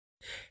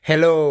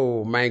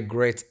Hello, my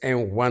great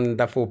and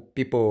wonderful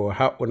people.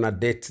 How una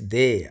day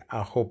today?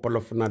 I hope all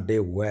of una day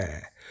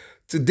well.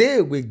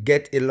 Today we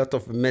get a lot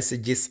of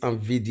messages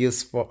and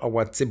videos for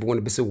our table.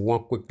 When we say one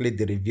quickly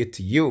the review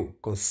to you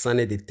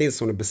concerning the things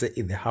when we say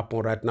it happen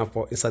right now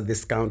for inside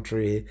this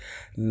country,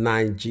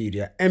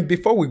 Nigeria. And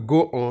before we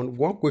go on,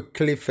 one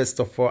quickly first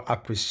of all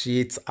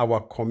appreciate our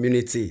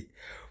community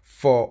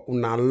for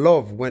una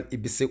love when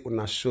it be say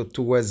una show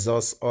towards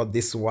us all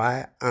this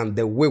while, and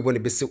the way when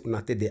it be say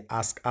una take they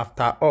ask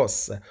after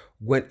us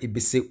when it be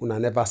say una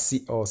never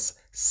see us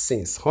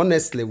since.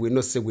 Honestly, we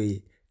know say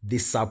we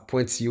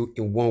disappoint you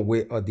in one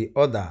way or the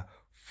other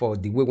for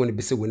the way when it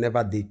be say we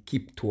never they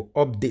keep to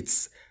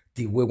updates,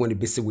 the way when it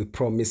be say we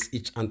promise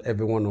each and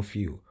every one of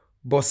you.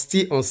 But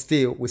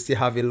still, we still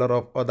have a lot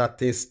of other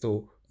things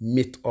to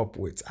meet up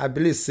with. I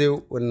believe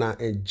so una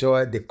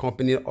enjoy the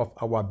company of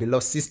our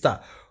beloved sister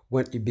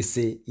when it be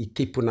say it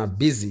keep una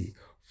busy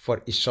for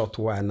a short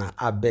while. Now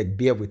I beg,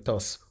 bear with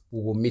us.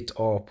 We will meet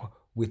up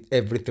with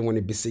everything when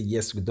it be say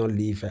yes, we don't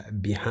leave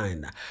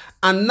behind.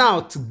 And now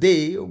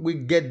today we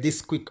get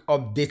this quick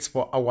updates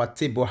for our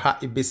table. How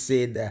it be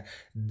said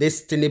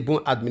this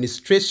Tinubu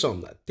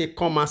administration take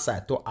come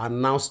aside to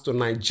announce to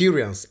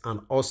Nigerians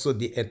and also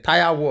the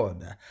entire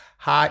world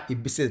how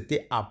it be said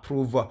they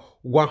approve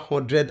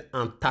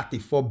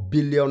 134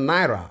 billion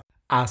naira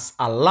as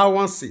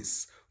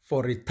allowances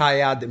for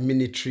retired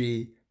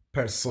military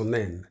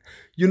personnel.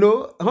 You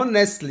know,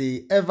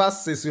 honestly, ever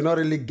since we not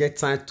really get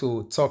time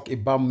to talk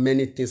about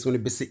many things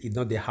when we say it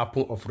not they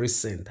happen of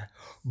recent.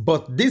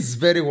 But this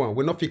very one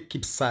will not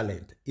keep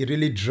silent. It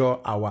really draw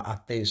our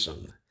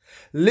attention.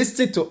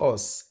 Listen to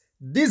us.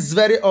 This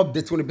very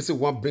update when we say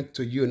want bring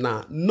to you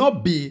now,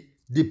 not be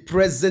the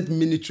present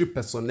military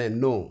personnel,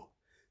 no.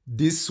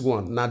 This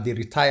one, now the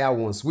retired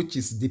ones, which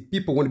is the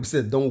people when we say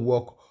they don't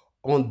work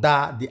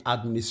under the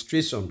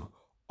administration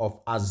of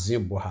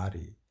Azim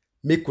Buhari.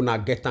 Make una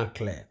get am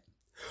clear.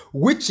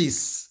 Which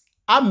is,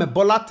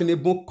 Bola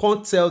Tinubu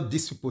can't tell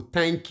these people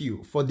thank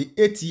you for the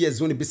 8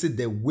 years when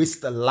they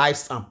waste the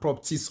lives and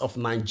properties of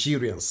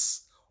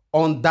Nigerians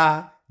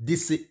under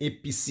this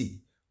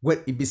APC.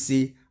 When it be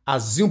say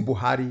Azim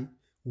Buhari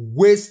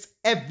waste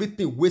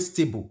everything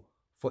wastable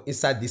for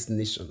inside this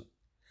nation.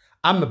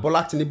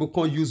 Bola Tinubu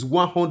can use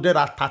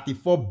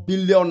 134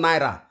 billion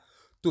naira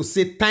to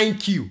say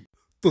thank you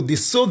to the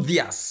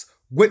soldiers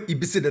when it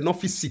be said they not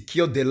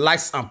secure the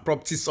lives and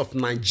properties of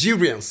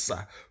Nigerians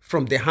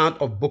from the hand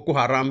of Boko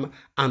Haram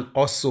and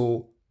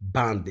also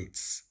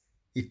bandits.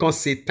 He can't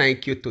say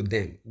thank you to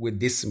them with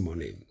this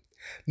money.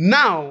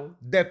 Now,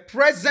 the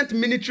present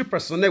military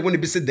personnel, when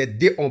it be said that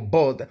they on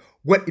board,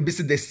 when it be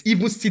said there's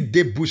even still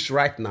they bush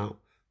right now,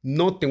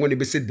 nothing when it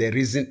be said the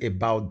reason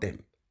about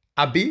them.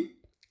 Abi?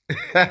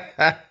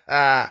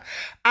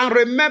 And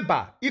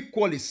remember,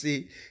 equally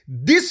say,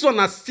 this one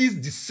is still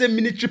the same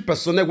military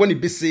personnel when it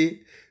be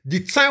say, the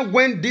time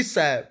when this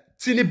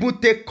Tinubu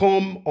take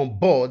come on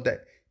board,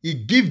 he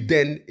give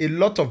them a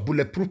lot of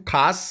bulletproof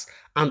cars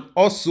and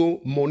also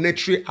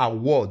monetary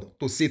award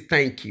to say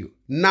thank you.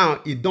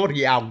 Now, he don't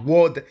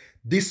re-award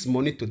this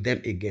money to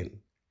them again.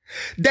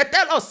 They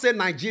tell us say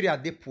Nigeria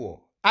they poor.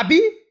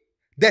 Abi?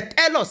 They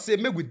tell us say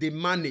maybe they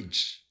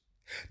manage.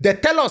 They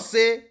tell us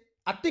say,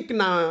 I think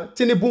now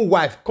Tinubu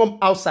wife come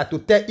outside to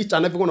tell each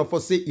and every one of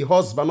us say his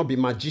husband not be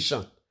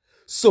magician.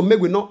 So may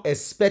we not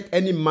expect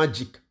any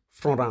magic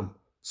from them.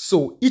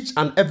 So each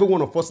and every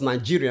one of us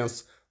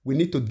Nigerians, we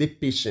need to be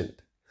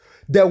patient.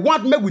 They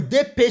want me with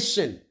their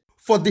patient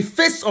for the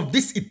face of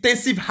this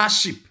intensive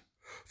hardship,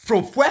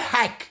 from fuel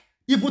hike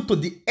even to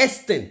the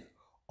extent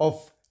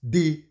of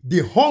the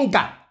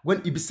hunger when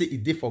it be say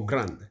it dey for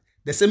grand.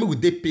 They say me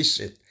with their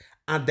patient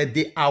and that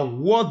they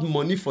award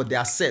money for their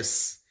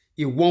access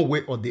in one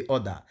way or the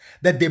other.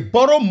 That they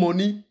borrow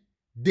money,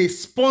 they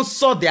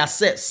sponsor their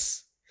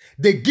access,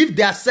 they give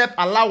their self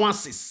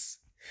allowances.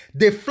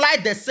 They fly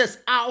themselves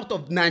out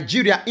of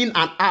Nigeria in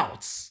and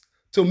out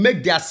to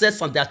make their selves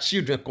and their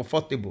children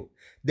comfortable.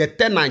 They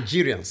tell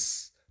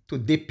Nigerians to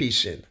be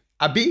patient.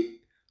 Abi,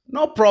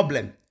 no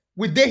problem.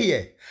 We dey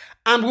here.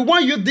 And we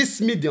want you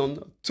this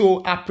medium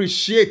to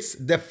appreciate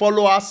the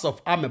followers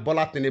of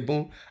Bola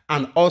Tinubu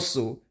and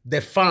also the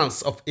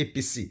fans of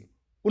APC.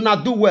 Una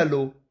do well,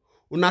 oh.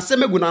 Una say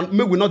me we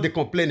not dey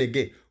complain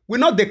again. We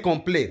not dey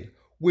complain.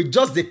 We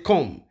just dey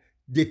come.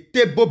 The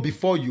table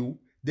before you.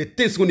 The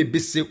things when it be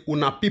say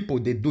una people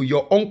they do,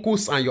 your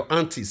uncles and your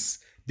aunties,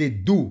 they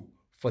do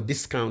for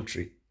this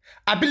country.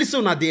 I believe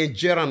so now they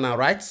enjoy now,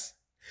 right?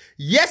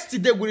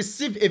 Yesterday we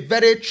received a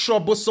very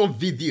troublesome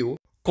video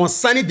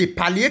concerning the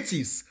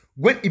palliatives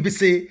when it be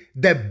say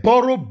they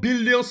borrow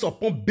billions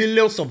upon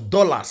billions of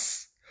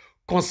dollars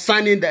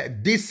concerning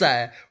this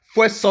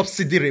fuel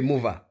subsidy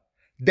removal.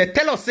 They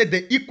tell us that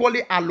they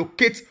equally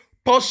allocate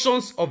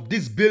portions of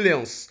these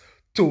billions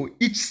to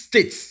each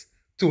state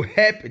to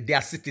help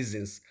their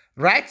citizens.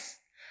 Right?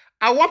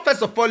 I want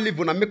first of all leave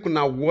when I make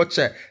una watch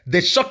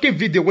the shocking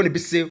video when it be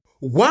say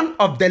one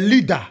of the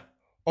leader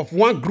of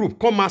one group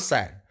come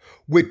outside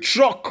with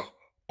truck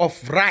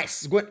of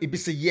rice when it be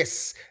say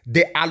yes,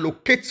 they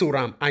allocate to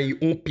them and your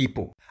own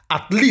people.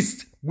 At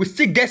least we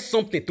still get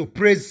something to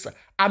praise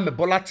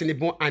Bola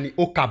Tinubu and the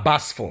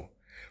Okabas for.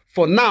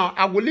 For now,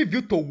 I will leave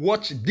you to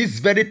watch this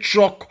very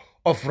truck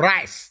of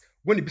rice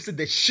when he say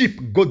the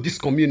sheep go this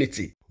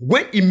community.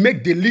 When he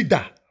make the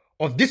leader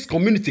of this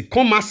community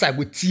come outside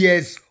with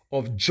tears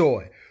of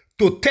joy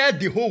to tell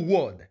the whole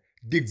world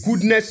the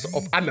goodness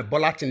of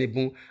Bola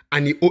Tinubu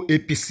and the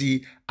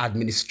OAPC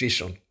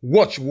administration.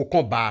 Watch, we'll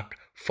come back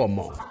for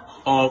more.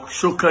 Of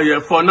Shokaye.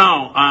 For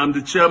now, I am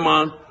the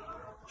chairman,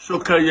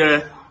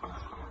 Shokaye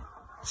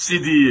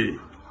CDA.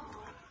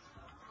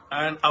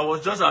 And I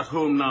was just at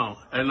home now,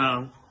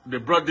 and they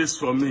brought this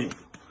for me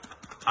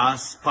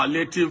as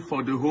palliative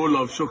for the whole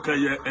of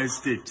Shokaye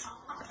estate.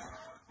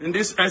 In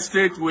this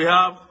estate, we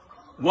have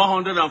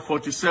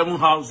 147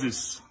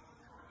 houses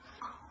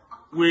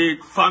with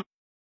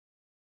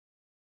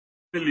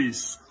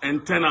families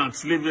and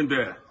tenants living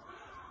there.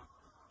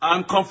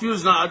 I'm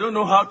confused now. I don't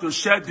know how to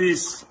share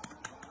this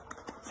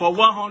for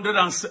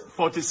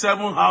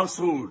 147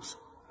 households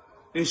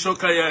in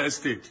Shokaye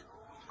estate.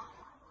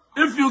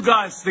 If you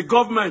guys, the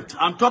government,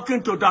 I'm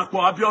talking to Dakpo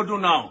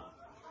Abiodun now.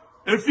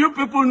 If you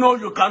people know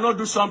you cannot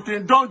do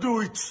something, don't do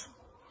it.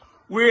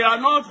 We are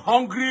not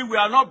hungry, we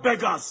are not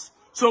beggars.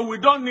 So we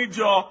don't need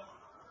your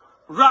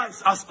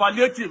rice as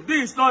palliative.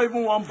 This is not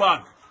even one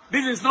bag.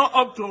 This is not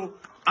up to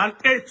an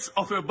eighth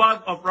of a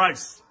bag of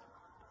rice.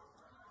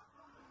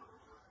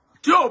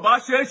 Tí ó bá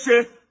ṣe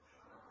ṣe,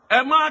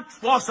 ẹ má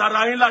force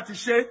ara yín láti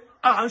ṣe,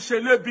 à ń ṣe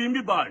lébi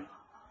mi báyìí.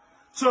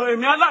 So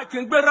èmi aláìkí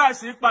ń gbé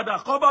rice padà,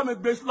 kó bá mi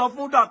gbé lọ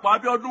fún Dàpọ̀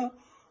Abíọ́dún,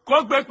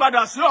 kó gbé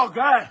padà sí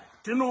ọ̀gá ẹ̀,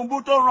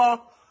 Tinubu tó rán,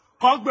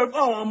 kó gbé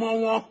fún àwọn ọmọ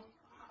wọn.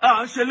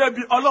 À ń ṣe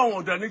lébi, Ọlọ́run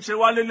ò dẹ̀ ní ṣe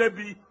wálé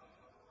lébi.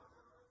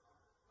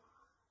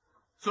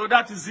 So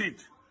that is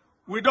it.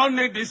 We don't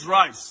need this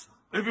rice.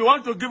 If you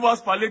want to give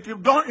us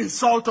palliative, don't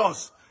insult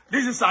us.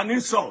 This is an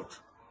insult.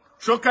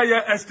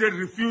 Shokaye estate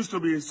refused to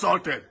be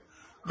insulted.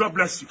 God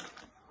bless you.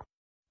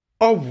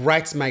 All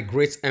right, my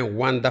great and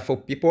wonderful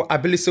people. I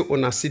believe so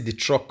una see the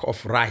truck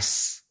of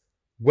rice.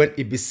 When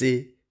it be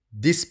say,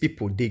 these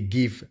people, they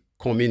give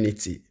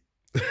community.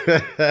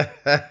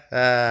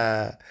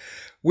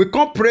 We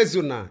come praise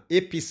una,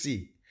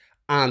 APC,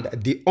 and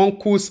the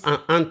uncles and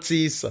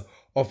aunties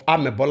of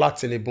Bola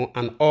Tinubu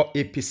and all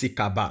APC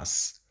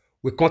cabals.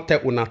 We can't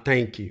tell una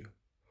thank you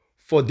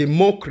for the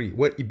mockery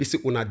when it be say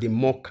una they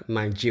mock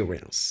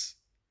Nigerians.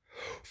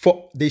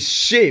 For the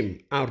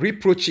shame and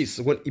reproaches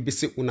when it be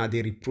say una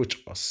they reproach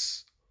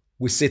us.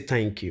 We say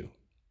thank you.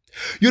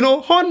 You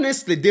know,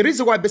 honestly, the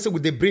reason why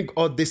they bring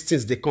all these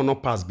things they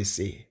cannot pass be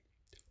say,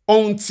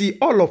 until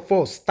all of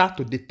us start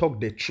to talk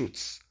the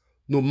truth,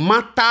 no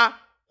matter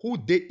who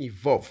they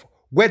involve,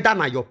 whether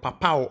na your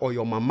papa or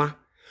your mama,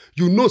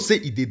 you know say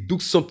if they do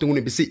something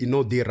when they say you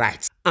know they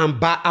right. And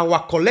by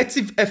our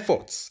collective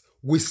efforts,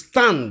 we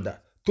stand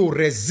to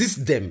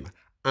resist them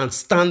and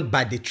stand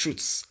by the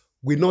truths.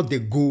 We know they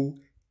go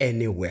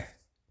anywhere.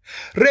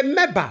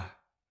 Remember,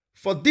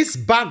 for this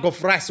bag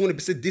of rice, when they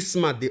say this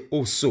man they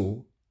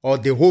also, or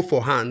they hold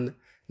for hand,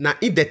 now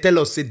if they tell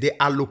us say they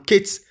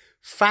allocate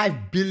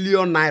 5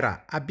 billion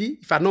naira, abi,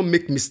 if I don't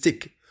make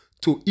mistake,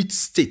 to each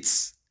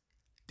state.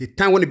 The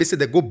time when they say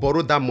they go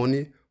borrow that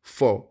money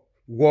for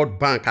World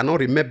Bank, I don't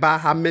remember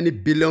how many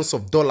billions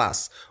of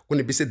dollars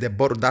when they say they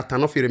borrow that. I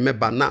don't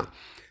remember now.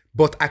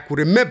 But I could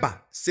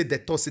remember, say they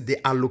thought say they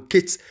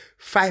allocate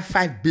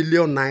 5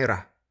 billion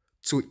naira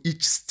to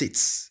each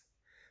state.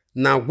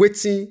 Now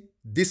waiting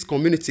this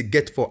community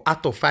get for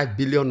out of 5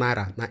 billion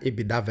naira, now it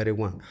be that very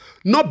one.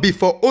 Not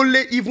before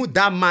only even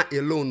that man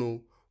alone,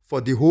 no, for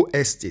the whole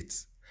estate.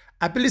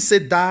 I believe say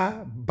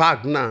that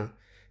bag now,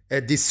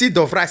 the seed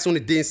of rice on the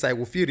day inside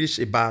will feel reach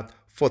about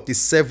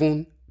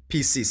 47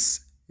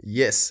 pieces.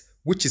 Yes,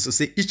 which is to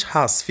say each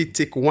house fit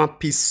take 1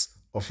 piece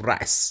of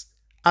rice.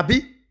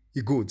 Abi,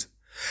 you good.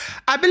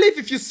 I believe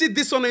if you see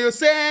this one and you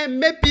say,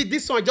 maybe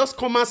this one just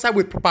come outside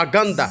with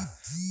propaganda.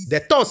 The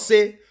thought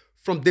say,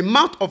 from the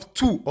mouth of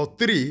 2 or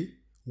 3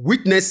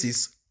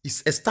 witnesses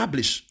is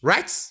established,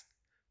 right?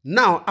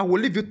 Now, I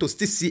will leave you to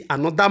still see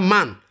another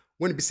man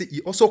when he say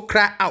he also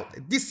cry out,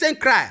 the same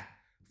cry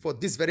for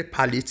this very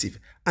palliative.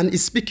 And he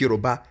speak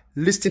Yoruba,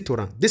 listen to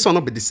him. This will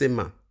not be the same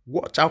man.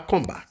 Watch, I'll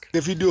come back.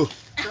 The video.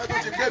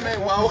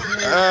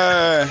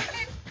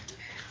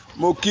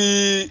 Mo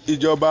kí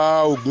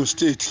ìjọba Ogun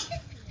State.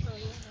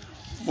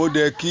 Mo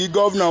dẹ̀ kí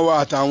gómìnà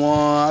wa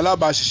àtàwọn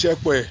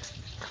alábàáṣiṣẹ́pọ̀ ẹ̀.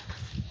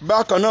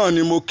 Bákan náà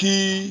ni mo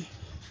kí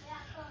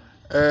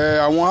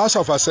àwọn House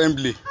of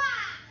Assembly,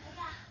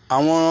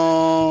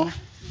 àwọn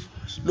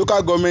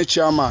local government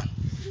chairman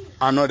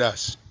and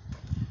others.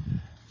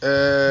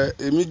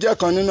 Èmi jẹ́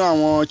kan nínú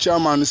àwọn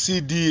chairman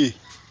CDA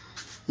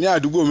ní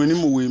àdúgbò mi ní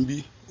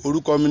Mòwéńbí.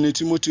 Orúkọ mi ni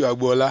Timothy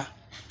Agboola.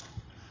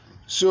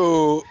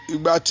 So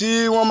ìgbà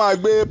tí wọ́n máa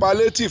gbé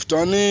palliative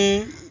tán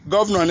ní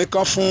governor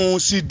nìkan fún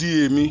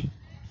CDA mi,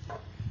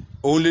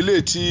 òun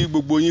lélẹ̀ tí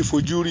gbogbo yín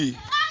fojú rí.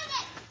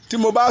 Tí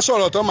mo bá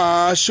sọ̀rọ̀ tán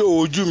máa show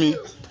ojú mi,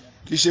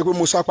 kì í ṣe pé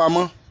mo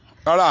sápamọ́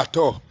rárá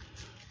àtọ̀,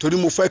 torí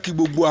mo fẹ́ kí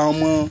gbogbo àwọn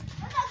ọmọ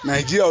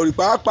Nàìjíríà orí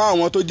pàápàá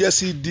àwọn tó jẹ́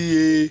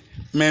CDA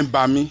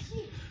member mi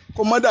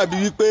kó má dàbí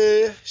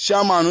wípé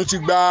chairman ti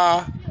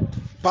gba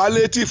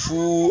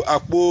palliative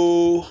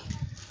àpò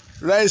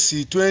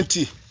ráìsì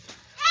 20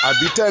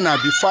 àbí 10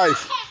 àbí 5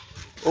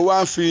 ó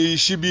wá ń fi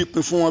ṣíbí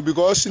pín fún wọn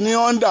because ní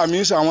under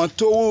means àwọn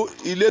tó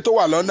ilé tó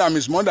wà lọ́ndà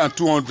means more than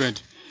 200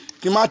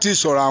 kí má ti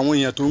sọ̀rọ̀ àwọn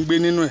èèyàn tó ń gbé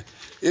nínú ẹ̀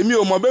èmi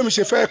ò mọ̀ bẹ́ẹ̀ mi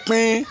ṣe fẹ́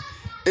pín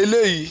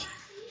eléyìí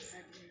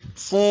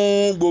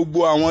fún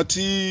gbogbo àwọn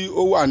tí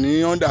ó wà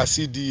ní under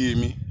CDA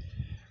mi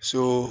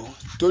so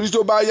torí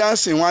tó bá yá ń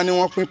sìn wá ní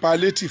wọ́n pín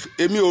palliative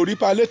èmi ò rí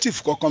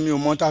palliative kankan mi ò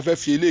mọ̀ tá a fẹ́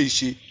fi eléyìí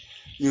ṣe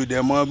mi ò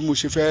dẹ̀ mọ̀ bí mo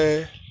ṣe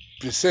fẹ́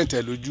present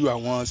ẹ̀ lójú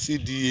àwọn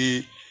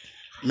CDA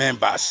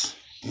members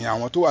ní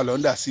àwọn tó wà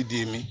lọ́ndà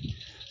CDA mi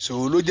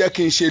so ló jẹ́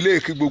kí n ṣe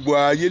eléyìí kí gbogbo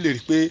ayé lè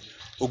rí pé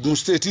Ogun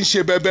State ń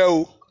ṣe bẹ́bẹ́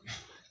o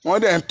wọ́n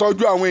dẹ̀ ń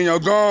tọ́jú àwọn èèyàn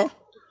gan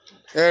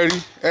ẹ̀rí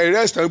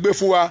rest ń gbé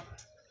fún wa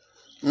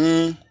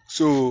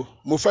so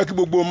mo fẹ́ kí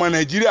gbogbo ọmọ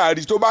Nàìjíríà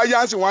rí tó bá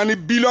yá sí wọn ní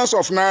billions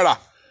of naira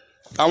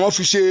àwọn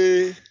fi ṣe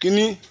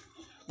kínní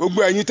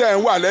gbogbo ẹ̀yin tẹ́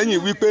ń wà lẹ́yìn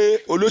wípé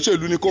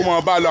olóṣèlú ni kó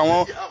máa bá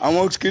lọ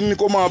àwọn kínní ni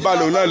kó máa bá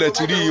lọ náà lẹ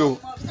ti rí yìí o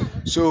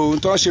so ohun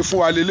tó ń ṣe fún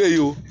wa lélẹ́yìí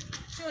o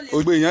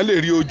gbogbo èèyàn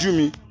lè rí ojú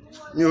mi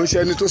mi ò ń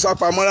ṣẹni tó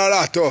sápamọ́ rárá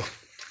àtọ̀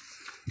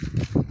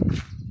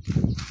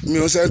mi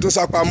ò ń ṣẹni tó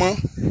sápamọ́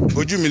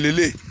ojú mi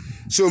lélẹ̀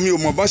so mi ò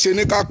mọ̀ bọ́n ṣe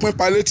ní ká pín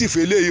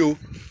palliative eléyìí o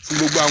fún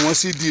gbogbo àwọn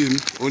CDA mi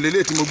òun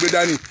lélẹ̀ tí mo gbé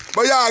dání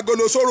bóyá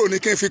agolo sóró ni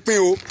kí n fi pín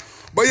o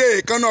bóyá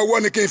èèkánná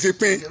ọwọ́ ni kí n fi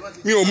pín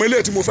mi ò mọ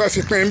eléyìí tí mo fẹ́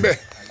fi pín bẹ́ẹ̀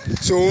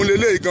so òun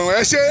lélẹ̀ gan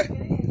ẹ ṣé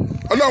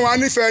Ọlọ́run á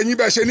nífẹ̀ẹ́ yín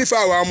bẹ́ẹ̀ ṣe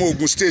nífẹ̀ẹ́ àwọn ọmọ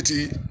Ògùn State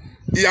yìí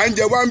ìyà ń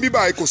jẹ wá ń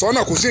bíbà kò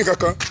sọ́nà kò sí nǹkan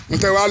kan ń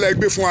tẹ́ wá lẹ́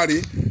gbé fún wa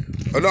rèé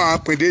Ọlọ́run á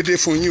pín déédéé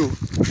fún yín o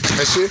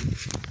ẹ ṣé.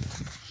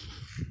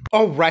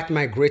 All right,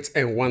 my great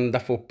and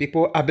wonderful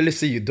people, I believe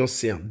say you don't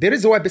see him. The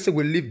reason why I say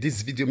we leave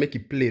this video, make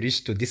it play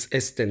reach to this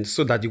extent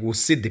so that you will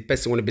see the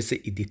person when they say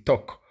it they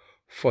talk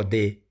for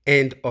the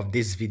end of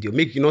this video.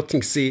 Make you not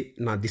think say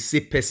now the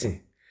same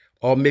person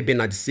or maybe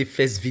not the same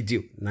first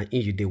video now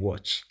in you they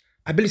watch.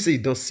 I believe say you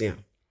don't see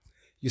him.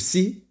 You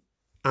see,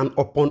 and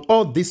upon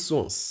all these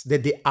ones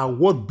that they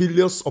award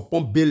billions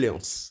upon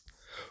billions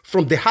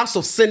from the House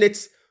of Senate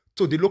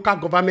to the local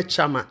government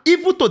chairman,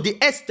 even to the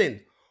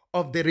extent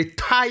of the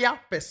retired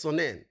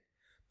personnel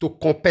to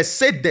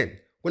compensate them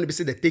when they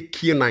say they take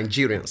kill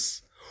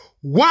Nigerians.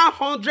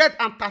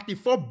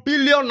 134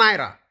 billion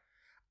naira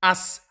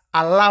as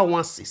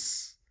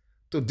allowances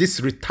to this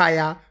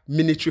retired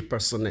military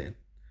personnel.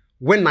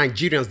 When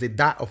Nigerians, they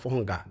die of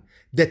hunger,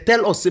 they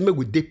tell us, say,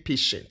 we dey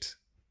patient.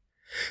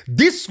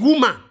 This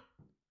woman,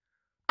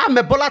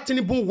 Bola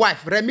Tinubu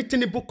wife, Remi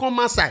Tinubu, come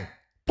outside,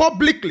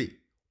 publicly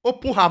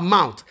open her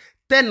mouth,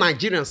 tell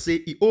Nigerians,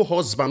 say, he own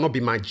husband not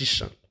be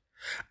magician.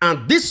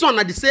 And this one,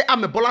 they say,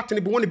 Bola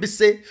Tinubu, when he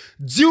say,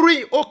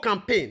 during our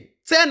campaign,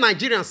 tell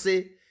Nigerians,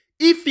 say,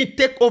 if he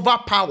take over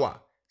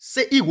power,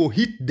 say he will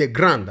hit the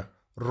ground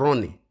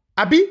running.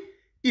 Abi,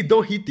 he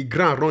don't hit the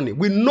ground running.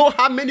 We know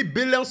how many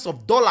billions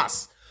of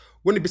dollars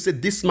when he say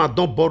this man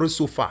don't borrow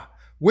so far.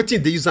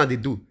 Waiting the user they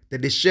do,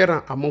 that they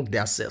share among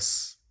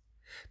themselves.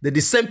 They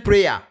send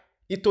prayer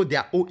into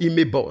their own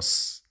email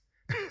boss.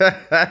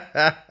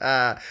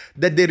 That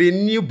they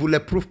renew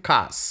bulletproof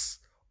cars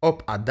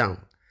up and down.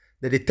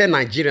 That they tell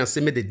Nigerians say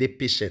make they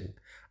patient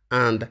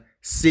and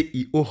say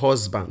he own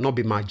husband, not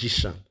be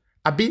magician.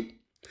 Abi?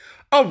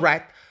 All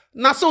right.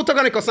 Now, so we're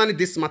talking concerning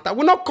this matter.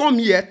 We not come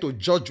here to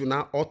judge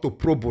una or to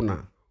probe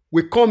una.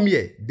 We come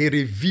here, they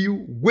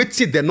review,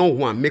 waiting they no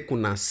want make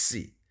una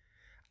see.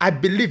 I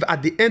believe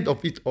at the end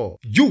of it all,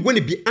 you when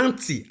it be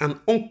auntie and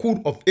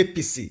uncle of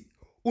APC,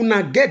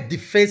 una get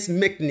defense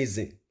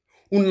mechanism.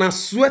 Una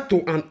swear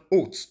to an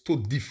oath to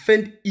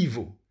defend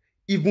evil,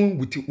 even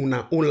with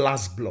una own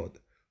last blood.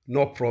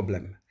 No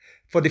problem.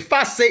 For the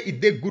fact say it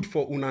did good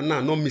for una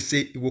now, no me say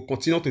it will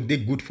continue to do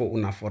good for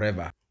una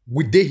forever.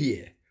 We dey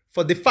here.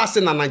 For the fact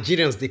say na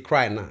Nigerians they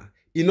cry now,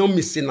 it no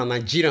me say na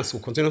Nigerians will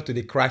continue to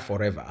dey cry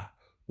forever.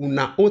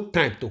 Una own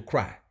time to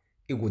cry,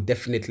 it will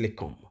definitely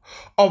come.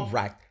 All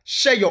right,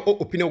 share your own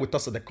opinion with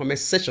us in the comment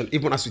section,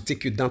 even as we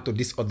take you down to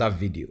this other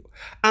video.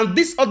 And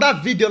this other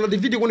video, now the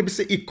video when it be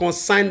say it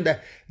concerned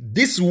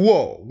this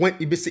war when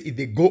it be say it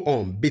they go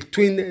on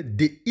between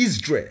the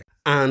Israel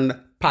and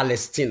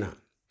Palestine.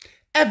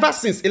 Ever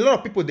since a lot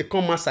of people they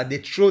come outside, they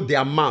throw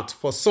their mouth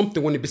for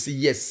something when it be say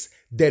yes,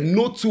 they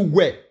know too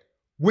well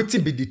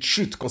waiting be the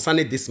truth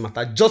concerning this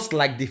matter, just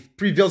like the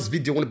previous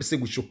video when it be say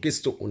we showcase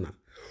to una.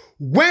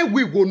 When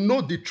we will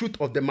know the truth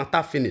of the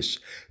matter finish,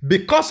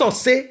 because of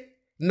say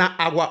na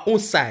our own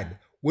side,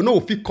 we know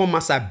if we come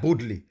outside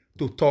boldly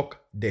to talk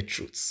the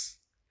truths.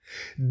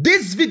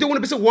 This video when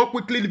it be say one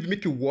quickly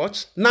make you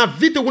watch. Now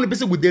video when it be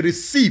say we they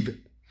receive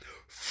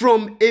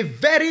from a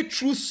very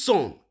true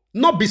son,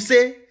 not be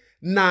say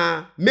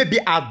na maybe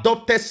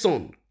adopted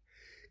son,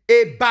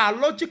 a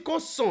biological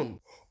son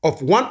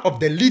of one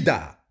of the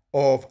leader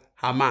of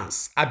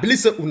Hamas. I believe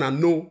say una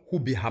know who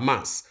be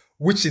Hamas,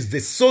 which is the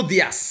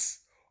soldiers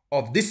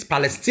of these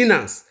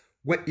Palestinians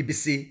when it be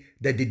say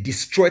that they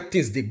destroy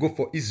things they go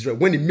for Israel.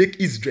 When it make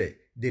Israel,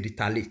 they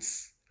retaliate.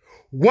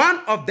 One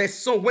of the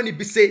son when it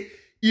be say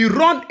he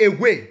run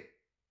away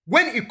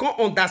when he can't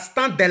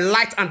understand the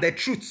light and the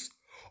truth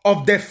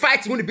of the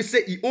fight, when he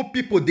say his own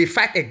people, they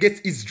fight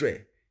against Israel,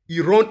 he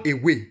run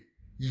away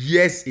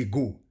years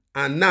ago.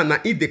 And now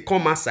if they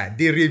come outside,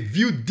 they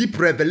reveal deep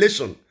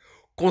revelation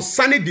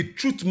concerning the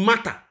truth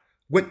matter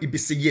when he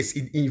say, yes,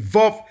 it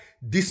involve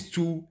these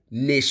two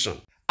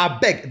nations. I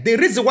beg, the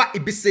reason why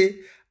he say,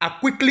 I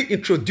quickly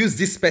introduce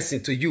this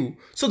person to you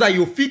so that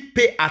you fit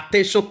pay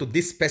attention to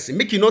this person.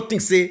 Make you not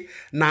think, say,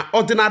 now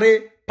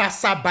ordinary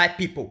passerby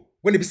people,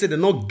 when they say they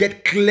not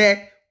get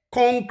clear,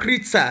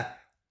 concrete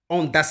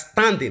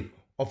understanding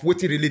of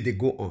what really they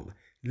go on.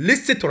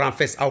 Listen to them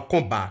first. I'll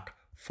come back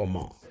for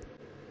more.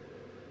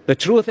 The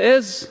truth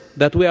is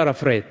that we are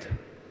afraid,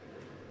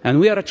 and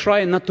we are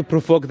trying not to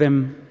provoke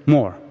them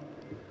more.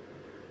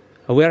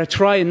 We are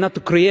trying not to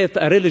create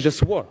a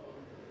religious war.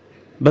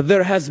 But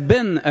there has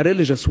been a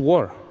religious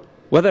war,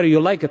 whether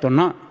you like it or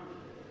not.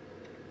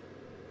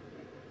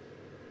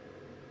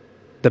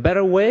 The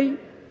better way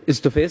is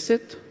to face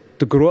it,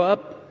 to grow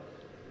up,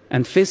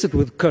 and face it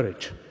with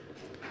courage.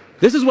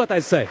 This is what I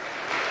say.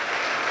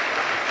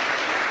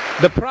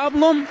 The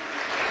problem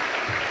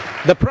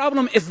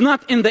is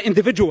not in the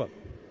individual.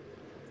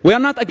 We are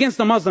not against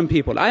the Muslim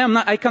people.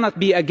 I cannot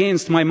be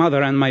against my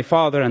mother and my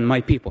father and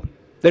my people.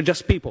 They're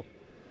just people.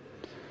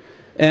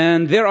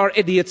 And there are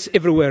idiots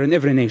everywhere in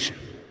every nation.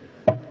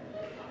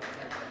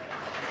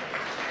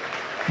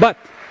 But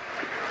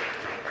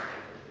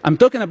I'm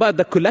talking about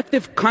the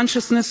collective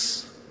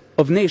consciousness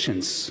of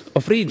nations,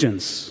 of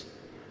regions,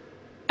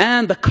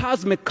 and the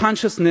cosmic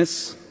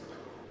consciousness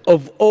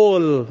of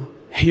all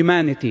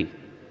humanity.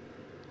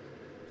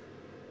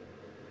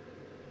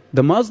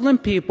 The Muslim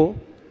people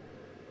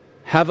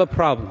have a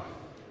problem,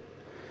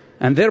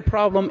 and their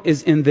problem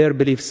is in their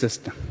belief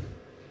system.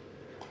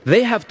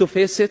 They have to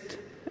face it,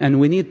 and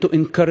we need to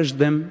encourage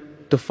them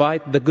to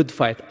fight the good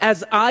fight,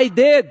 as I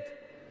did.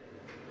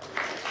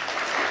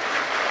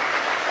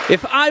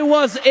 If I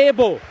was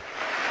able,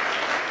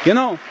 you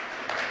know,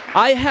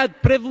 I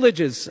had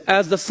privileges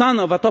as the son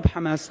of a top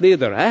Hamas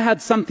leader. I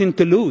had something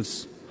to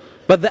lose.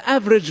 But the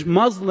average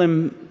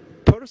Muslim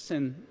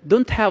person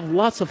don't have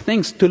lots of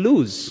things to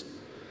lose.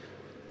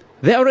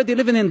 They're already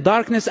living in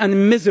darkness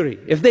and misery.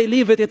 If they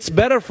leave it, it's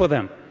better for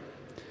them.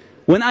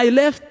 When I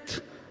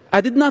left,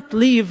 I did not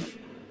leave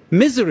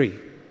misery.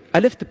 I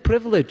left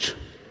privilege.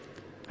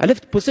 I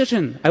left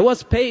position. I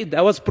was paid.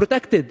 I was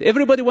protected.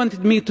 Everybody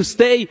wanted me to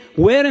stay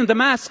wearing the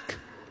mask.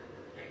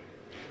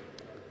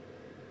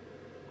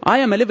 I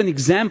am a living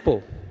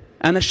example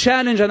and a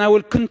challenge, and I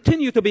will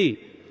continue to be,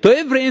 to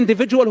every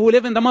individual who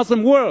lives in the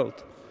Muslim world,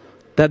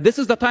 that this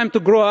is the time to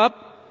grow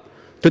up,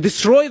 to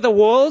destroy the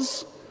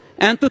walls,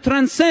 and to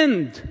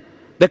transcend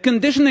the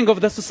conditioning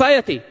of the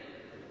society.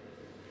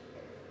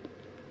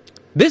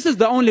 This is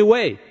the only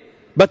way.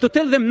 But to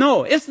tell them,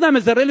 no, Islam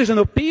is a religion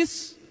of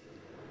peace,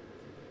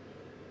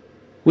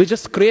 we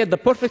just create the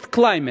perfect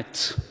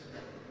climate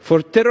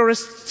for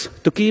terrorists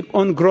to keep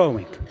on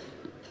growing.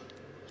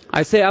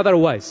 I say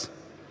otherwise.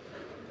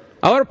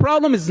 Our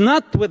problem is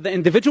not with the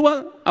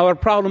individual, our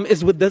problem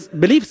is with the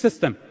belief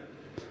system.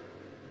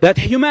 That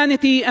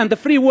humanity and the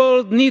free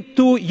world need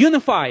to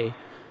unify,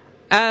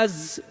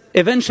 as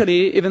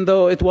eventually, even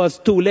though it was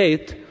too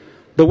late,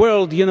 the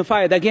world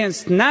unified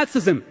against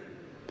Nazism.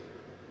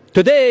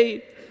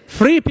 Today,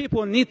 free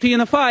people need to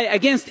unify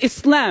against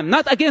Islam,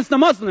 not against the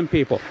Muslim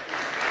people.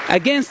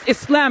 Against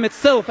Islam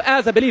itself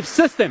as a belief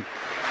system.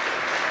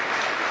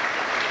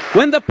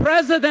 When the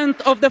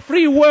president of the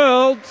free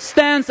world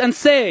stands and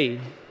say,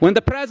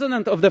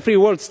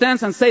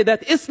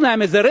 that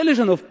Islam is a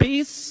religion of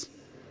peace,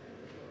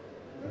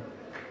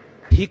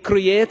 he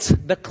creates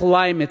the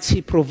climate,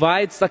 he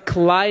provides the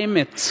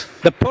climate,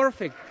 the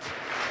perfect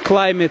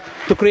climate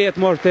to create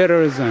more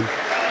terrorism.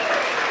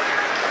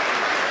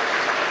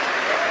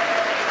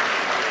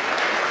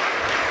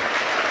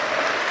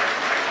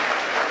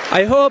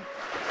 I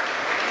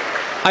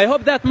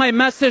hope that my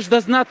message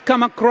does not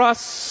come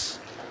across.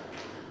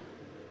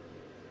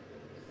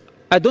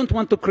 I don't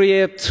want to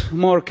create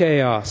more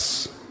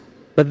chaos,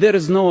 but there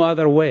is no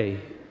other way.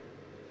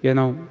 You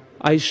know,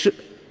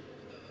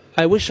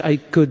 I wish I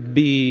could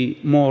be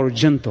more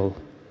gentle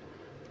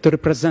to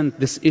represent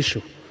this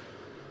issue.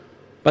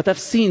 But I've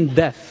seen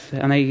death,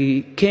 and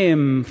I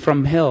came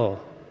from hell,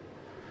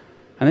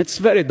 and it's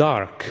very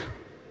dark.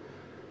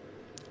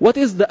 What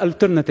is the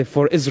alternative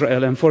for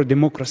Israel and for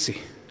democracy,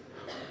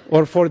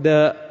 or for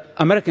the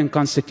American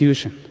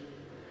Constitution?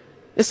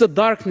 It's the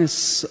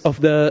darkness of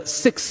the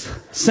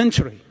 6th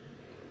century.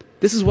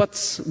 This is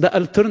what's the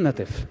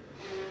alternative.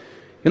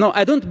 You know,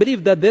 I don't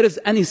believe that there is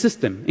any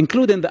system,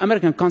 including the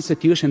American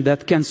Constitution,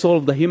 that can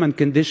solve the human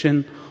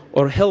condition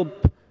or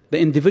help the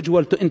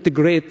individual to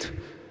integrate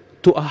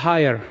to a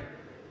higher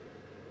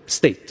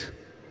state.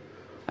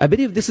 I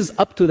believe this is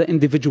up to the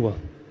individual.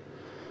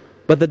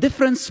 But the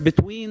difference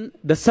between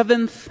the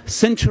 7th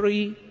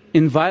century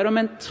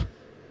environment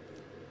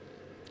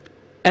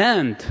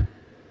and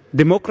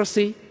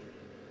democracy,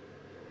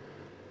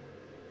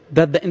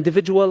 that the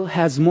individual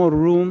has more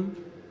room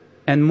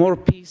and more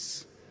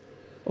peace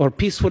or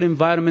peaceful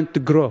environment to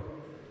grow.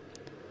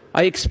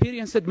 I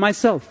experienced it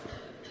myself.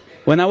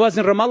 When I was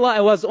in Ramallah,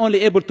 I was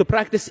only able to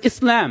practice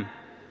Islam.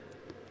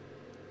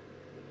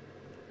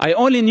 I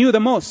only knew the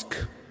mosque.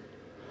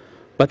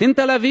 But in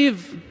Tel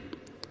Aviv,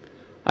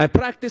 I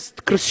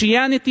practiced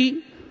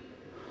Christianity.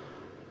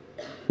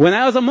 When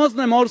I was a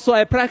Muslim also,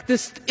 I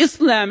practiced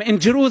Islam in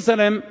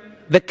Jerusalem,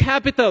 the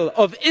capital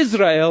of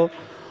Israel,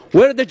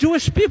 where the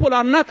Jewish people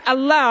are not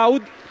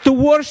allowed to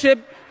worship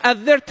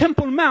at their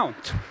Temple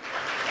Mount.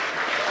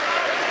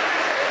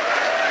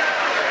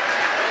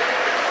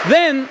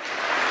 Then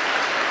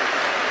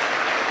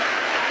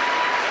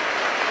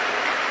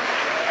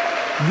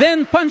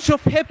bunch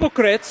of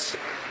hypocrites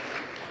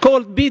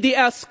called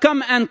BDS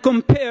come and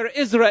compare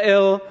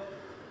Israel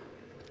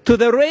to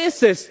the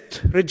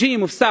racist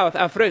regime of South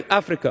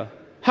Africa.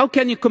 How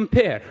can you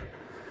compare?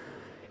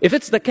 If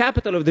it's the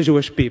capital of the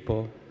Jewish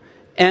people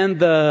and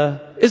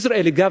the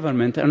Israeli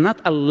government are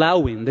not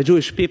allowing the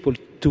Jewish people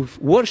to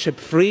worship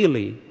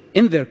freely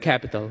in their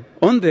capital,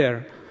 on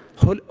their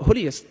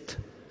holiest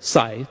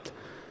site,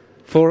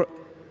 for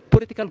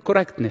political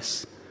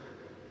correctness,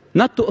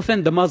 not to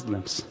offend the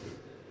Muslims,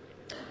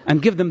 and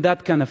give them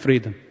that kind of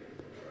freedom.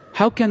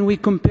 How can we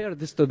compare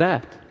this to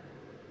that?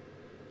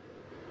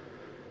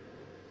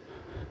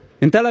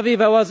 In Tel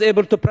Aviv, I was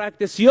able to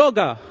practice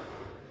yoga.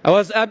 I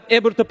was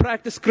able to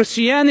practice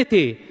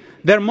Christianity.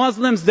 They're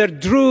Muslims, they're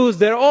Druze,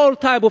 they're all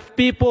type of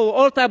people,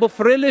 all type of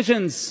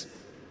religions,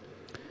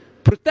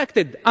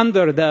 protected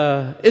under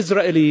the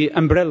Israeli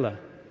umbrella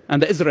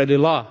and the Israeli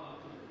law.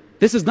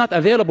 This is not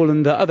available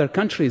in the other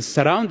countries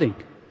surrounding.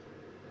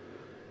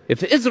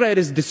 If Israel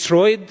is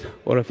destroyed,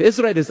 or if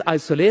Israel is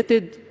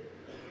isolated,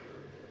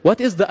 what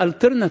is the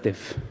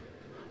alternative?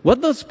 What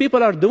those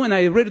people are doing,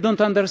 I really don't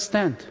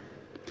understand.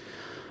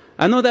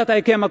 I know that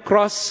I came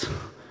across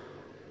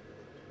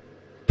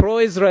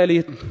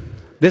pro-Israeli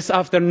this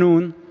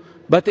afternoon,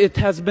 but it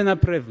has been a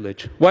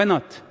privilege. Why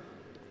not?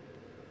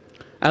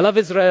 I love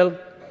Israel.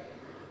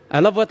 I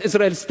love what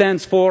Israel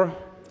stands for,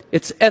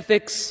 its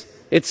ethics,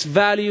 its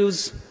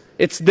values,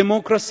 its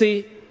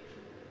democracy,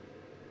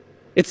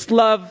 its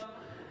love.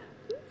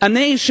 A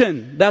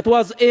nation that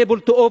was able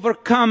to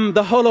overcome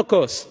the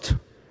Holocaust,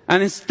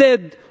 and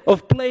instead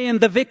of playing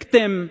the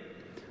victim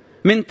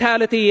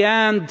mentality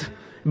and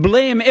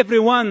blame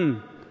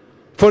everyone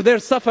for their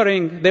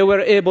suffering, they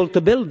were able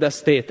to build a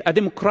state, a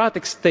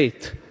democratic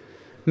state,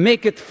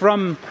 make it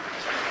from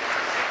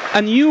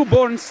a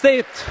newborn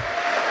state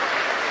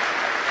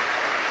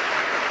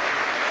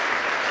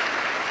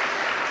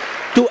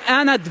to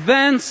an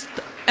advanced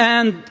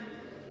and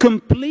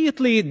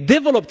completely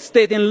developed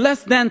state in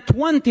less than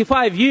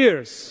 25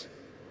 years.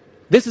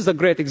 This is a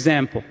great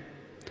example.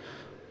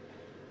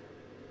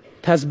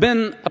 It has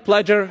been a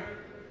pleasure.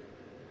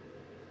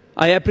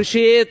 I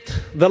appreciate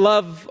the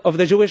love of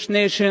the Jewish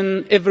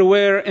nation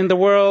everywhere in the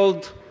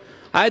world.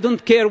 I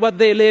don't care what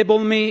they label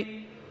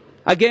me.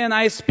 Again,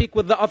 I speak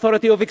with the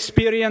authority of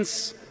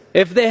experience.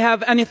 If they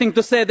have anything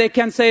to say, they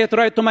can say it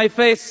right to my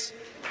face,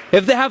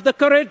 if they have the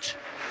courage.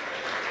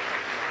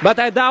 But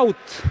I doubt.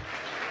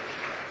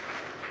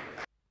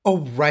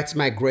 All right,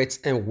 my great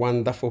and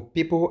wonderful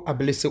people, I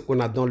believe so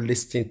una don't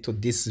listen to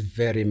this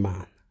very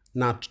man.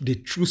 Now, the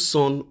true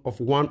son of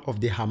one of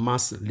the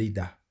Hamas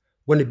leader,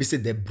 when they be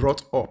said they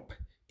brought up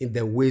in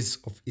the ways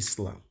of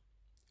Islam,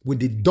 with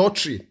the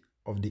doctrine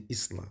of the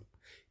Islam,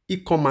 he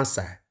come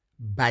outside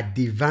by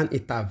divine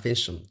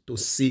intervention to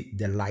see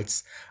the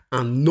lights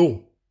and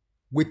know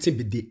what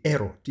be the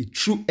error, the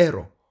true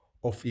error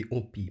of his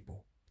own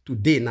people.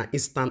 Today, now he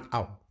stand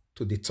out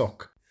to the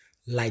talk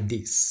like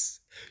this.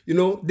 You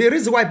know, the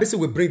reason why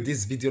basically we bring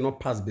this video not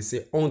past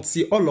basically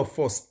until all of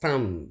us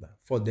stand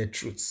for the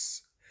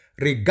truths,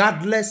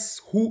 regardless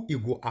who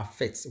it will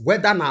affect,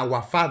 whether now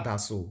our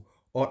fathers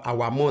or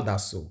our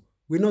mothers,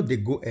 we know they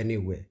go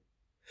anywhere.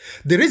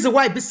 The reason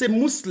why basically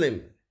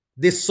Muslim,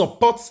 they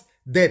support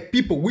their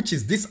people, which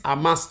is this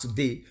Hamas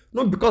today,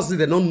 not because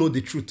they don't know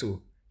the truth,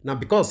 now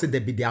because they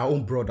be their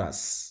own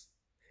brothers.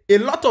 A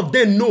lot of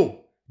them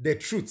know the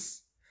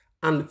truth,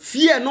 and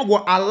fear not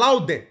will allow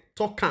them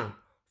talk on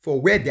for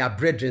where their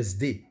brethren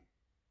stay.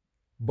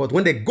 But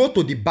when they go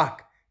to the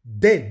back,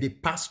 then they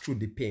pass through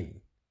the pain.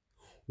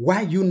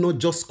 Why you not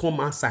just come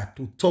outside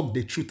to talk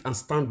the truth and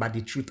stand by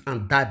the truth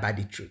and die by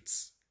the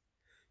truth?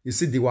 You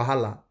see the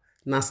wahala.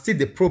 Now still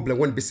the problem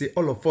when they say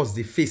all of us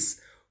they face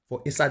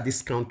for inside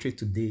this country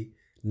today,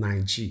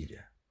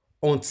 Nigeria.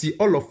 Until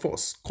all of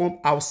us come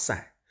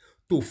outside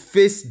to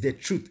face the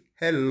truth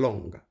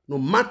headlong, no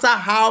matter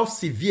how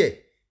severe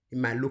it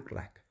might look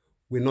like,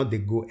 we not they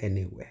go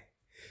anywhere.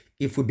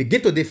 If we begin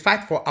to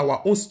fight for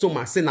our own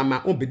stomach, say na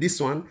my own be this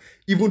one,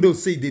 even though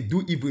say they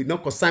do evil,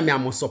 not concern me,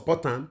 I'm on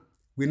support them,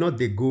 we not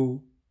they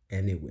go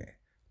anywhere.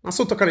 Now,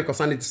 so talking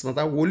concerning this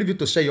matter, we'll leave you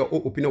to share your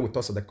own opinion with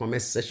us in the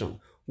comment section.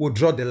 We'll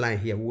draw the line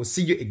here. We'll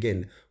see you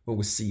again when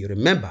we see you.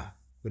 Remember,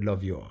 we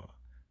love you all.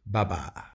 Bye-bye.